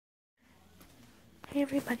Hey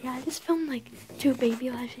everybody, I just filmed like 2 baby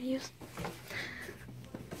live videos.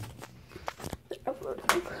 They're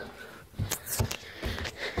uploading.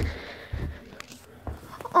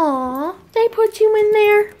 Aw, they put you in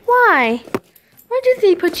there? Why? Why did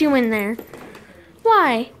they put you in there?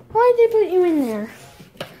 Why? Why did they put you in there?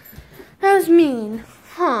 That was mean,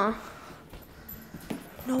 huh?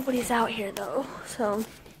 Nobody's out here though, so.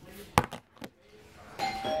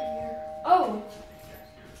 Oh.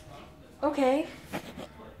 Okay.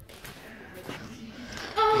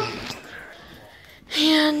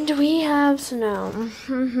 And we have snow.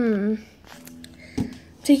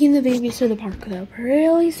 Taking the babies to the park though,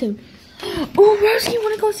 really soon. Oh, Rosie, you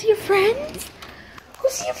want to go see your friends? Go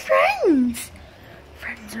see your friends.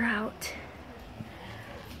 Friends are out.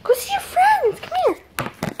 Go see your friends. Come here.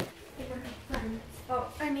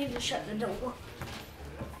 Oh, I need to shut the door.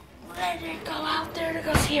 Let her go out there to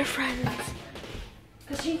go see her friends.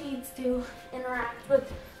 Because she needs to interact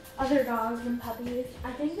with other dogs and puppies.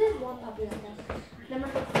 I think there's one puppy right now. Them are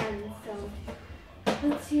her friends, so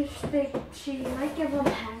let's see if she might give them a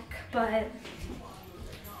peck, but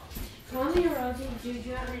come here, Rosie.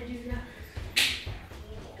 Juju, I'm gonna Juju.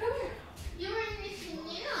 Come here. You're missing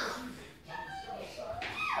you.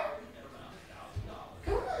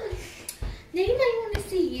 Come on. They might want to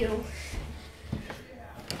see you.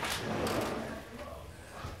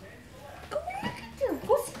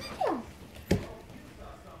 Go see them.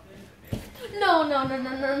 No.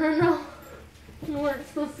 You weren't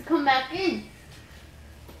supposed to come back in.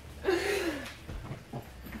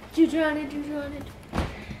 Juju on it.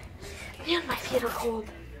 Man, my feet are cold.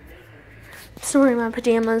 Still wearing my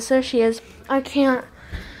pajamas. There she is. I can't.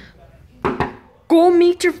 Go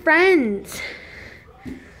meet your friends.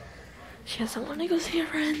 She doesn't want to go see her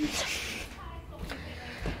friends.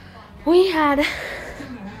 We had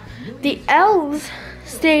the elves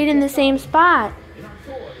stayed in the same spot.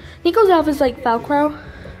 Nico's elf is like Velcro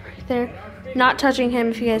right there. Not touching him,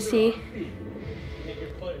 if you guys see.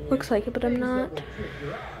 Looks like it, but I'm not.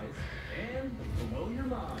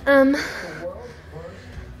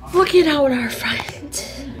 Look at our friend.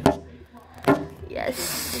 Yes.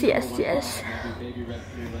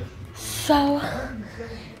 So,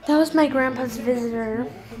 that was my grandpa's visitor.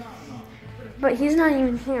 But he's not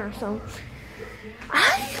even here, so.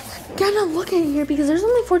 I'm gonna look in here because there's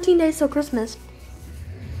only 14 days till Christmas.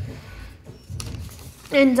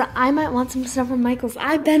 And I might want some stuff from Michael's.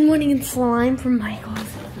 I've been wanting slime from Michael's.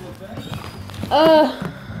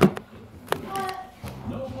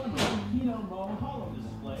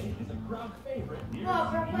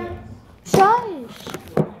 Shush!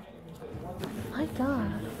 My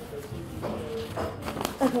God.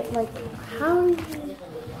 Okay, like, how? The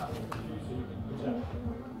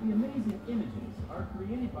amazing images are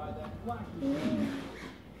created by that black.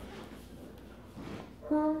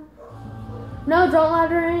 No, don't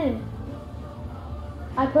let her in.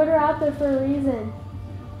 I put her out there for a reason.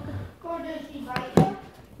 Or does she bite you?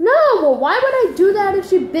 No, why would I do that if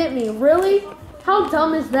she bit me? Really? How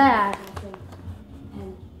dumb is that?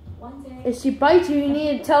 If she bites you, you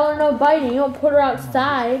need to tell her no biting. You don't put her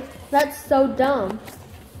outside. That's so dumb.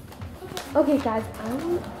 Okay, guys, I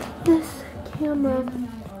want this camera. I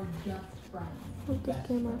want this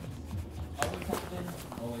camera.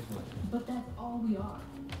 But that's all we are.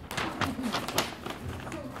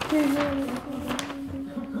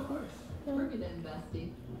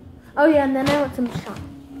 Oh yeah, and then I want some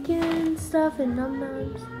shotgun stuff and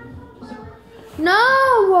num-nums.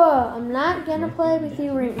 No! I'm not gonna play with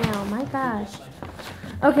you right now. My gosh.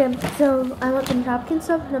 Okay, so I want some shotgun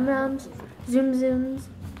stuff, num-nums, zoom-zooms.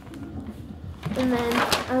 And then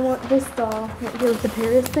I want this doll right here with the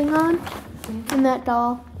Paris thing on. And that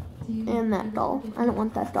doll. And that doll. I don't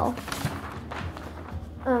want that doll.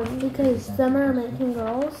 Because some are American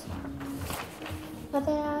Girls that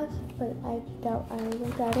they have, but I doubt I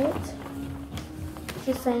will get it.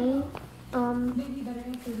 Just saying.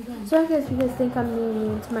 So I guess you guys think I'm being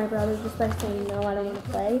mean to my brother just by saying no, I don't want to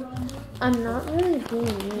play. I'm not really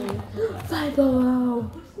being mean. Five below.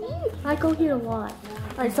 I go here a lot.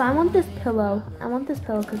 Alright, so I want this pillow. I want this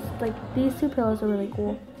pillow because like these 2 pillows are really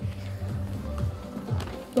cool.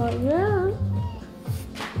 But yeah.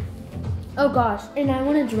 Oh gosh, and I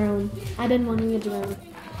want a drone. I've been wanting a drone.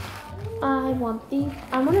 I want a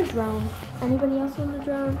drone. Anybody else want a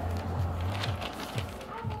drone?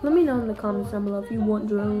 Let me know in the comments down below if you want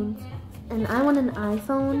drones. And I want an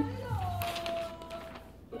iPhone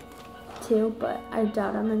too, but I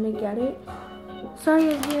doubt I'm gonna get it. Sorry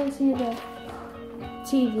if you didn't see the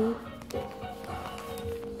TV.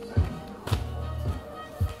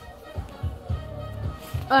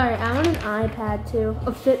 Alright, I want an iPad too.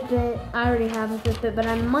 A Fitbit. I already have a Fitbit, but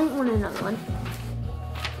I might want another one.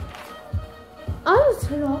 I'll just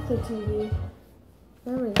turn off the TV.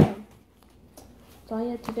 There we go. That's all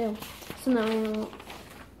you have to do. So now we won't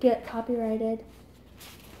get copyrighted.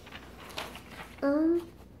 They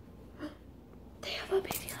have a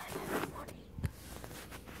Baby Live every morning.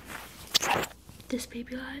 This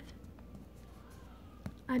Baby Live.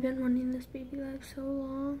 I've been wanting this Baby Live so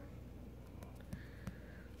long.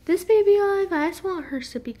 This Baby Live, I just want her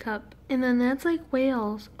sippy cup. And then that's like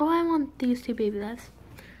whales. Oh, I want these two Baby Lives.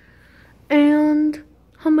 And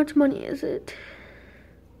how much money is it?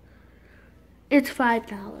 It's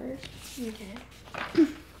 $5. Okay.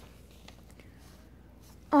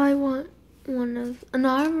 I want one of, and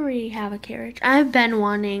I already have a carriage. I've been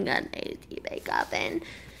wanting an AC makeup and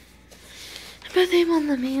but they won't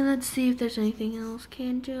let me. Let's see if there's anything else.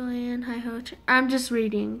 Can Julian, hi ho. I'm just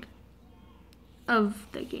reading of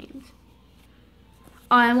the games.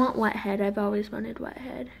 Oh, I want Wethead. I've always wanted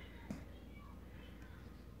Wethead.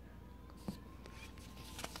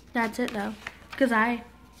 That's it though, because I've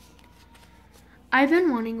been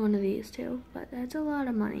wanting one of these too, but that's a lot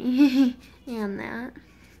of money. And that.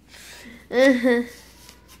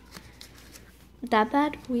 That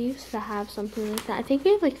bad, we used to have something like that. I think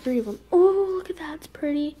we have like 3 of them. Oh, look at that, it's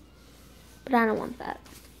pretty. But I don't want that.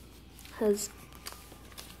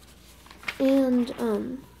 And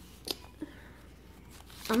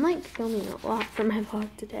I'm like filming a lot for my vlog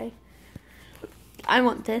today. I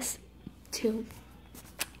want this too.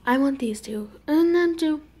 I want these two. And then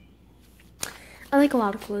too. I like a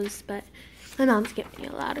lot of clothes, but my mom's giving me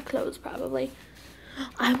a lot of clothes probably.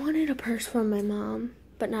 I wanted a purse from my mom,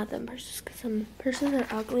 but not them purses because some purses are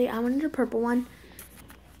ugly. I wanted a purple one.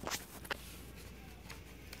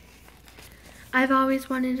 I've always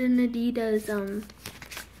wanted an Adidas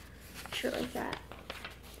shirt like that.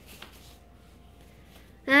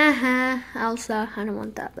 Elsa. I don't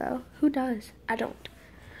want that though. Who does? I don't.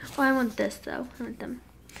 Oh, I want this though. I want them.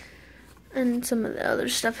 And some of the other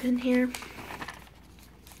stuff in here.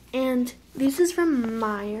 And this is from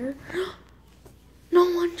Meyer. No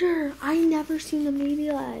wonder. I never seen the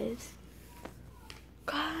Baby Lives.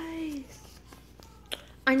 Guys.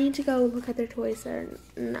 I need to go look at their toys there.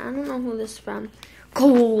 And I don't know who this is from.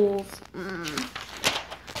 Kohl's.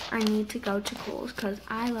 I need to go to Kohl's because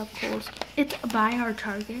I love Kohl's. It's by our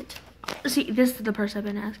Target. See, this is the purse I've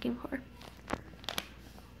been asking for.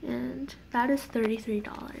 And that is $33.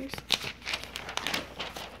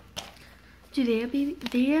 Do they have baby?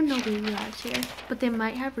 They have no Baby Lives here, but they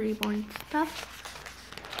might have reborn stuff.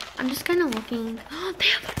 I'm just kind of looking. Oh, they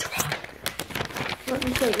have a drone. Let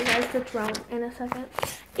me show you guys the drone in a second.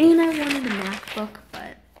 And I wanted a MacBook,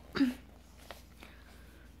 but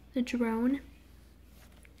the drone.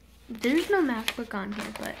 There's no MacBook on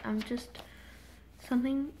here, but I'm just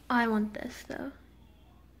something. Oh, I want this though.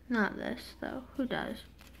 Not this though. Who does?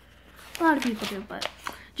 A lot of people do, but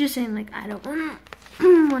just saying like I don't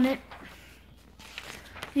want it.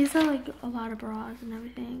 These are like a lot of bras and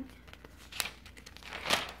everything.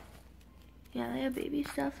 Yeah, they have baby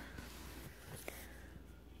stuff.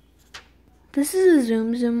 This is a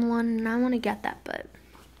Zoom one, and I want to get that, but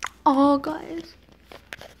oh, guys,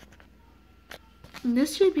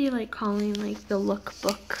 this should be like calling like the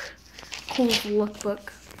lookbook, Kohl's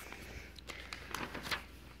lookbook.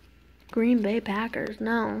 Green Bay Packers,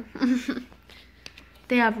 no.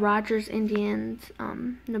 They have Rogers, Indians,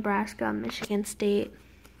 Nebraska, Michigan State,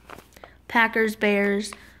 Packers,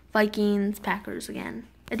 Bears, Vikings, Packers again,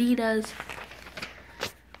 Adidas.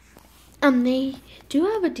 They do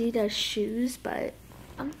have Adidas shoes, but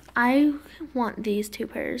I want these 2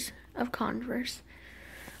 pairs of Converse.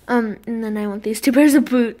 And then I want these 2 pairs of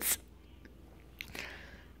boots.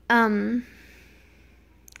 I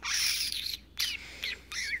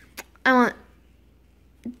want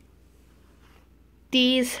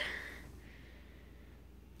these.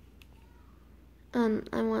 I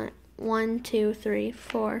want 1, 2, 3,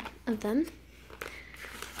 4 of them.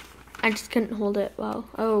 I just couldn't hold it well.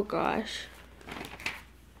 Oh gosh.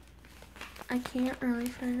 I can't really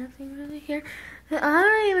find nothing really here. I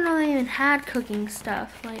don't even know they even had cooking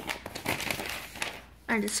stuff. Like,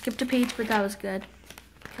 I just skipped a page, but that was good.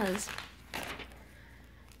 Because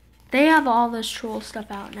they have all this troll stuff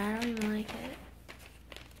out, and I don't even like it.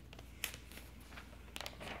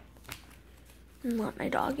 I'm let my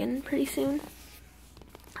dog in pretty soon.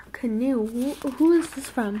 Canoe. Who is this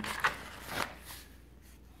from?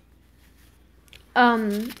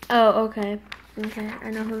 Oh, okay. Okay,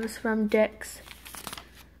 I know who this is from. Dick's.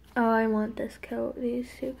 Oh, I want this coat. These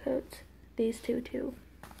 2 coats. These 2 too.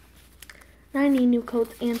 I need new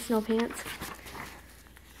coats and snow pants.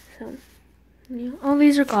 So, yeah. Oh,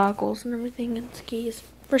 these are goggles and everything and skis.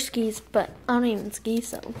 For skis, but I don't even ski,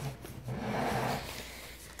 so.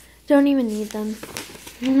 Don't even need them.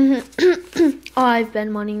 Oh, I've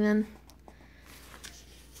been wanting them.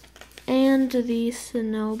 And these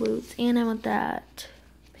snow boots. And I want that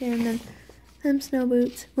pair and then them snow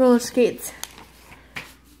boots. Roller skates.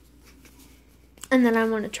 And then I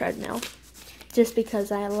want a treadmill. Just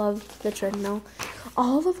because I love the treadmill.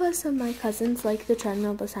 All of us of my cousins like the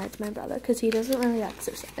treadmill besides my brother. Because he doesn't really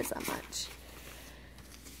exercise that much.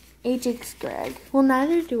 HX Greg. Well,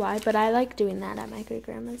 neither do I, but I like doing that at my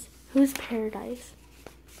great-grandma's. Who's Paradise?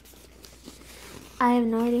 I have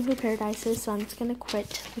no idea who Paradise is, so I'm just going to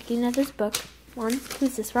quit looking at this book. One,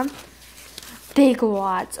 who's this from? Big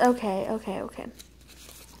Lots. Okay.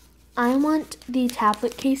 I want the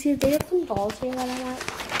tablet case here. They have some balls here that I want.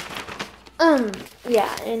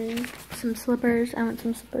 Yeah, and some slippers. I want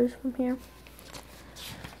some slippers from here.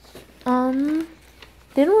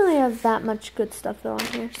 They don't really have that much good stuff though on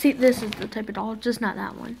here. See, this is the type of doll, just not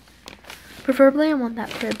that one. Preferably, I want that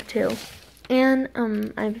crib too. And,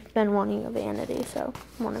 I've been wanting a vanity, so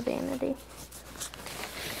I want a vanity.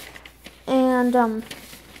 And,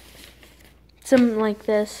 some like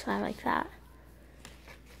this, I like that.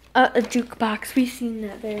 A jukebox, we've seen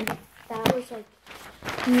that there. That was like,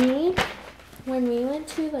 me, when we went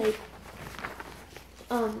to like,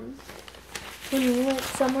 when we went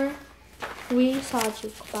somewhere, we saw a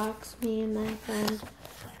jukebox, me and my friend.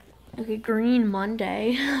 Okay, Green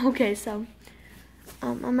Monday. Okay, so,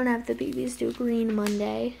 I'm gonna have the babies do Green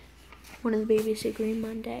Monday. One of the babies do Green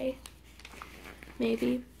Monday.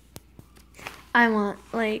 Maybe. I want,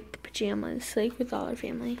 like, pajamas, like, with all our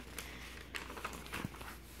family.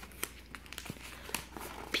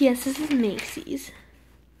 P.S. This is Macy's.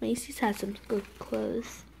 Macy's has some good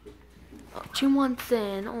clothes. Oh, 2 months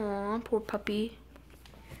in. Aw, poor puppy.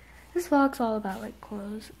 This vlog's all about, like,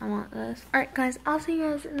 clothes. I want this. Alright, guys. I'll see you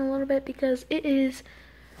guys in a little bit because it is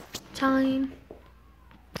time.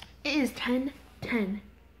 It is 10:10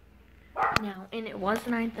 now. And it was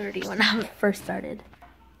 9:30 when I first started.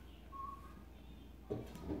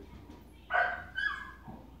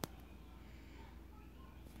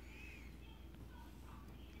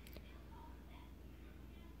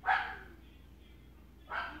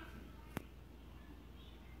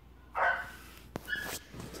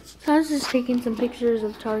 So I was just taking some pictures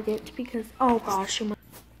of Target because, oh gosh,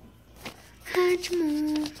 how'd you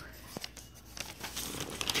move?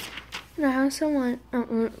 And I also want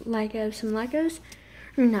Legos, some Legos.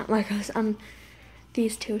 I mean, not Legos,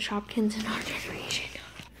 these 2 Shopkins in our generation.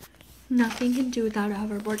 Nothing can do without a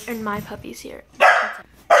hoverboard, and my puppy's here. I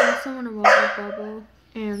also want a Roller Bubble,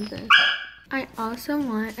 and this. I also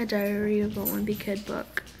want a Diary of a Wimpy Kid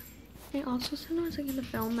book. I also said I wasn't going to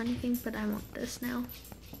film anything, but I want this now.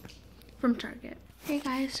 From Target. Hey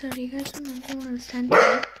guys, so do you guys remember when it was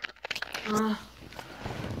 10:10?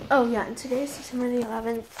 Oh yeah, and today's December the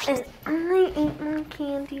 11th, and I ate more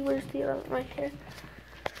candy. Where's the 11th? Right here.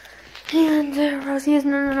 And Rosie is,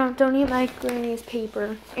 no, don't eat my granny's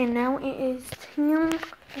paper. And now it is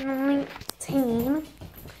 10:19. You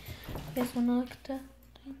guys wanna look at that?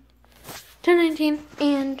 10:19,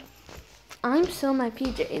 and I'm still in my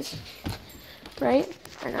PJs. Right?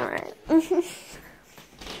 I know, right?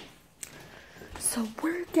 So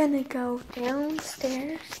we're gonna go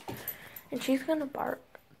downstairs and she's gonna bark,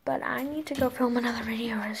 but I need to go film another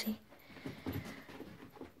video, Rosie.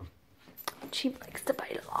 She likes to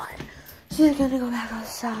bite a lot. She's gonna go back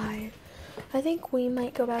outside. I think we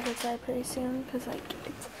might go back outside pretty soon because, like,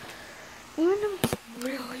 it's, even though it's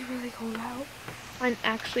really, really cold out, I'm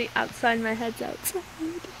actually outside, my head's outside.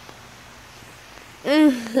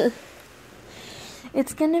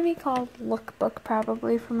 It's gonna be called Lookbook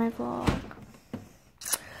probably for my vlog.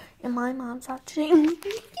 And my mom's out today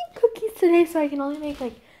making cookies today, so I can only make,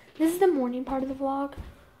 like, this is the morning part of the vlog.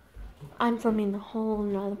 I'm filming the whole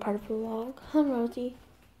another part of the vlog. Hi, Rosie.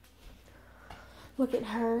 Look at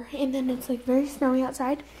her. And then it's, like, very snowy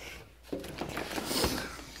outside. Look,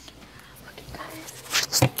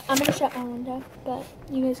 guys. I'm gonna shut my window, but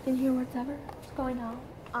you guys can hear whatever is going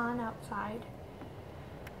on outside.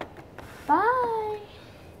 Bye.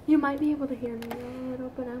 You might be able to hear me a little,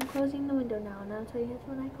 but I'm closing the window now, and I'll tell you guys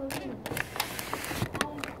when I close the window.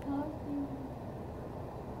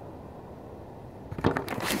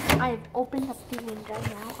 I've opened up the window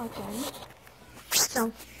now again.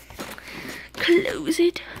 So, close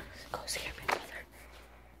it. Go scare my mother.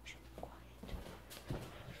 Shh, quiet.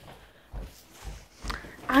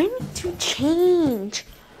 I need to change,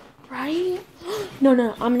 right? No,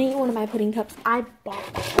 I'm gonna eat one of my pudding cups. I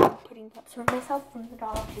bought pudding cups for myself from the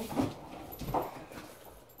Dollar Tree.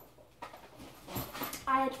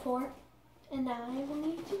 4, and I will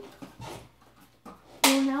need to